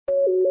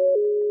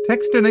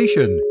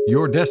Techstination,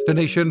 your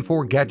destination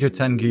for gadgets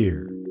and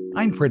gear.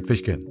 I'm Fred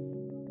Fishkin.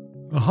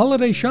 The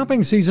holiday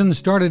shopping season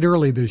started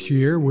early this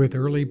year with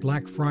early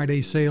Black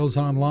Friday sales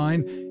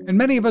online, and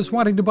many of us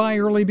wanting to buy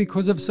early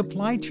because of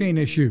supply chain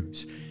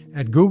issues.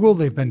 At Google,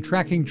 they've been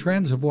tracking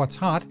trends of what's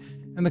hot,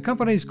 and the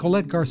company's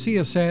Colette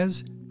Garcia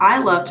says, I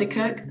love to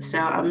cook, so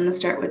I'm going to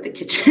start with the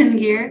kitchen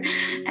gear.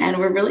 And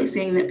we're really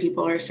seeing that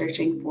people are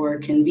searching for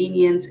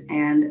convenience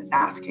and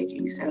fast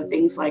cooking. So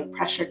things like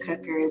pressure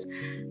cookers,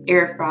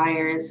 air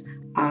fryers,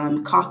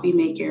 coffee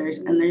makers,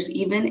 and there's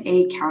even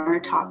a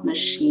countertop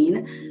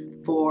machine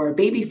for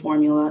baby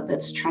formula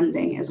that's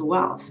trending as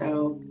well.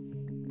 So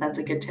that's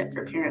a good tip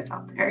for parents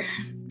out there.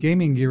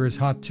 Gaming gear is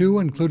hot too,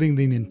 including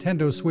the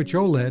Nintendo Switch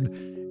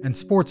OLED, and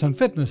sports and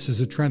fitness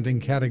is a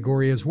trending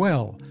category as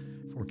well.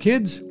 For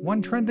kids,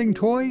 one trending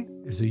toy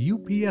is a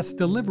UPS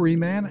Delivery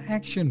Man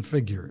action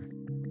figure.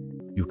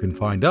 You can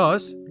find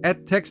us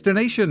at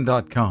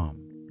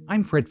Techstination.com.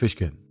 I'm Fred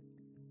Fishkin.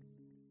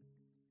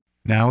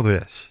 Now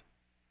this.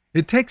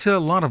 It takes a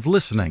lot of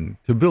listening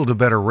to build a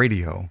better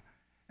radio,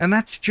 and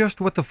that's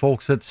just what the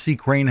folks at C.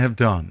 Crane have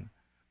done.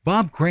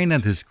 Bob Crane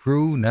and his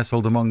crew,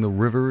 nestled among the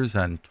rivers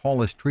and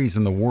tallest trees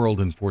in the world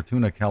in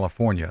Fortuna,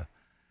 California,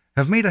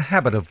 have made a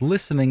habit of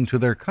listening to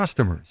their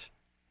customers.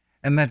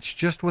 And that's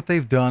just what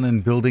they've done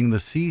in building the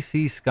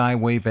CC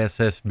Skywave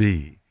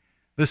SSB,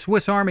 the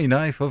Swiss Army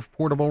knife of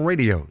portable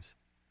radios.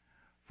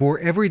 For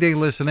everyday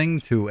listening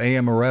to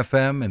AM or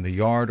FM in the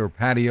yard or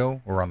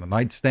patio or on the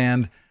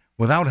nightstand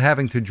without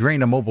having to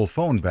drain a mobile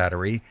phone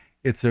battery,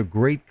 it's a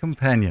great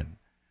companion.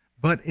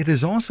 But it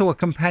is also a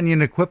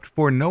companion equipped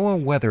for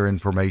NOAA weather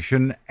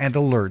information and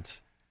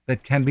alerts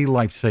that can be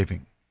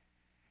life-saving.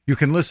 You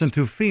can listen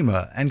to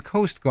FEMA and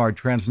Coast Guard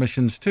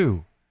transmissions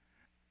too.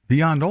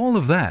 Beyond all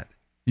of that,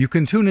 you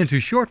can tune into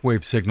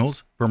shortwave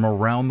signals from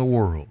around the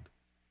world.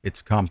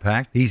 It's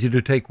compact, easy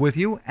to take with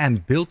you,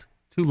 and built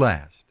to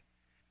last.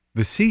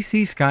 The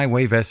CC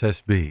Skywave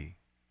SSB.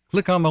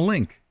 Click on the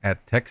link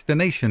at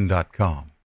Techstination.com.